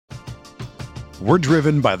We're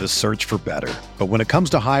driven by the search for better. But when it comes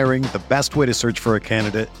to hiring, the best way to search for a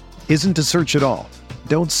candidate isn't to search at all.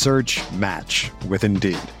 Don't search, match with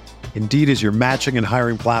Indeed. Indeed is your matching and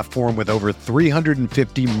hiring platform with over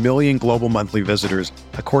 350 million global monthly visitors,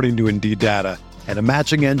 according to Indeed data, and a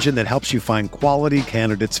matching engine that helps you find quality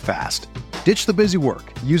candidates fast. Ditch the busy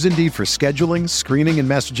work. Use Indeed for scheduling, screening, and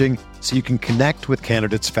messaging so you can connect with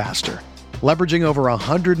candidates faster. Leveraging over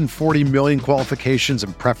 140 million qualifications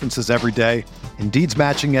and preferences every day, Indeed's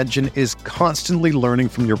matching engine is constantly learning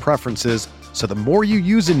from your preferences, so the more you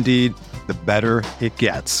use Indeed, the better it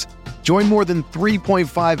gets. Join more than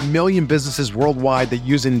 3.5 million businesses worldwide that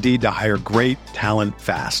use Indeed to hire great talent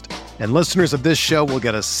fast. And listeners of this show will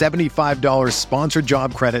get a $75 sponsored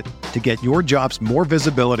job credit to get your jobs more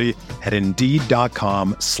visibility at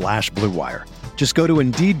Indeed.com/Blue Wire. Just go to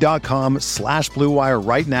Indeed.com/Blue Wire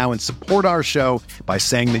right now and support our show by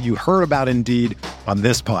saying that you heard about Indeed on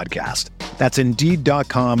this podcast. That's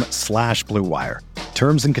Indeed.com/Blue Wire.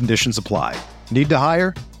 Terms and conditions apply. Need to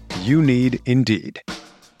hire? You need Indeed.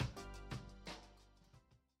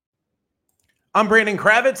 I'm Brandon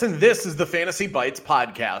Kravitz, and this is the Fantasy Bites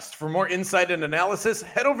podcast. For more insight and analysis,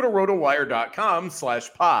 head over to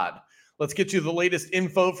rotowire.com/pod. Let's get you the latest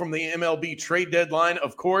info from the MLB trade deadline.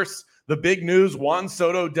 Of course, the big news, Juan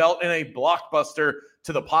Soto dealt in a blockbuster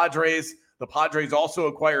to the Padres. The Padres also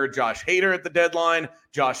acquired Josh Hader at the deadline,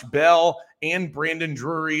 Josh Bell, and Brandon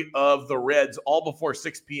Drury of the Reds, all before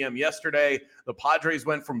 6 p.m. yesterday. The Padres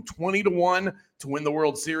went from 20-1 to win the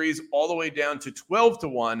World Series all the way down to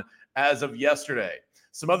 12-1 as of yesterday.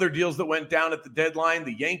 Some other deals that went down at the deadline: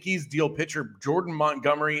 the Yankees deal pitcher Jordan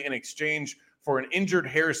Montgomery in exchange for an injured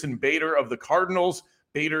Harrison Bader of the Cardinals.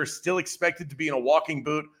 Bader still expected to be in a walking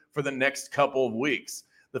boot for the next couple of weeks.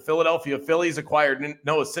 The Philadelphia Phillies acquired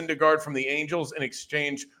Noah Syndergaard from the Angels in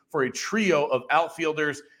exchange for a trio of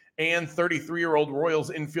outfielders, and 33-year-old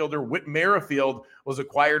Royals infielder Whit Merrifield was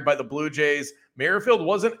acquired by the Blue Jays. Merrifield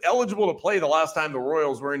wasn't eligible to play the last time the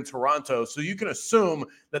Royals were in Toronto, so you can assume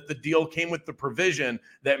that the deal came with the provision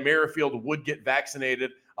that Merrifield would get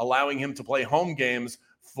vaccinated, allowing him to play home games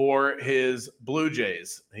for his Blue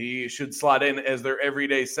Jays. He should slot in as their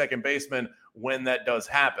everyday second baseman when that does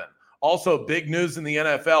happen. Also, big news in the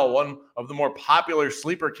NFL, one of the more popular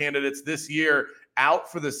sleeper candidates this year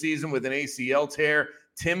out for the season with an ACL tear.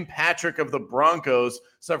 Tim Patrick of the Broncos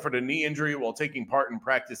suffered a knee injury while taking part in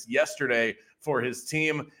practice yesterday for his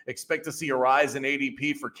team. Expect to see a rise in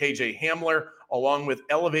ADP for KJ Hamler, along with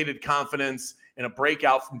elevated confidence in a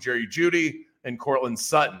breakout from Jerry Jeudy and Cortland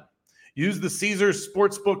Sutton. Use the Caesars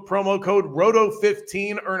Sportsbook promo code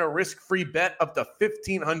ROTO15. Earn a risk-free bet up to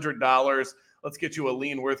 $1,500. Let's get you a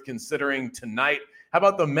lean worth considering tonight. How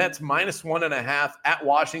about the Mets -1.5 at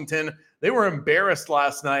Washington? They were embarrassed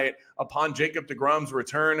last night upon Jacob deGrom's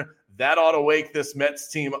return. That ought to wake this Mets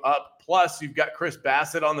team up. Plus, you've got Chris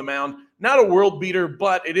Bassett on the mound. Not a world beater,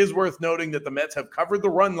 but it is worth noting that the Mets have covered the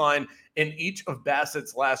run line in each of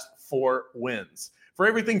Bassett's last 4 wins. For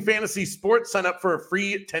everything fantasy sports, sign up for a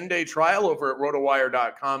free 10-day trial over at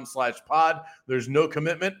rotowire.com/pod. There's no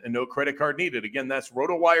commitment and no credit card needed. Again, that's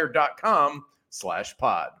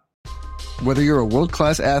rotowire.com/pod. Whether you're a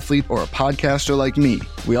world-class athlete or a podcaster like me,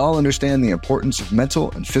 we all understand the importance of mental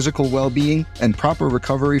and physical well-being and proper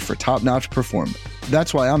recovery for top-notch performance.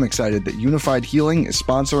 That's why I'm excited that Unified Healing is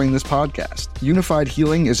sponsoring this podcast. Unified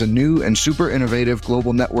Healing is a new and super innovative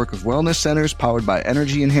global network of wellness centers powered by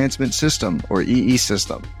Energy Enhancement System, or EE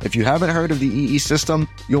System. If you haven't heard of the EE System,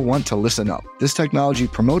 you'll want to listen up. This technology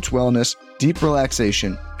promotes wellness, deep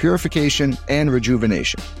relaxation, purification, and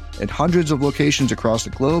rejuvenation. At hundreds of locations across the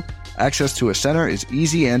globe, access to a center is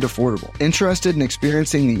easy and affordable. Interested in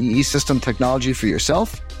experiencing the EE System technology for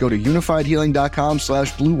yourself? Go to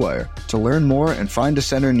unifiedhealing.com/Blue Wire to learn more and find a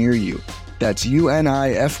center near you. That's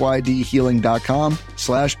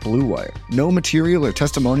unifydhealing.com/Blue Wire. No material or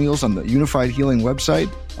testimonials on the Unified Healing website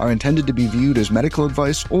are intended to be viewed as medical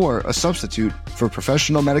advice or a substitute for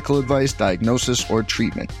professional medical advice, diagnosis, or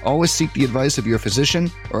treatment. Always seek the advice of your physician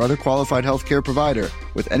or other qualified healthcare provider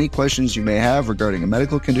with any questions you may have regarding a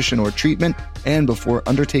medical condition or treatment and before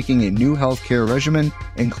undertaking a new healthcare regimen,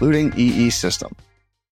 including EE System.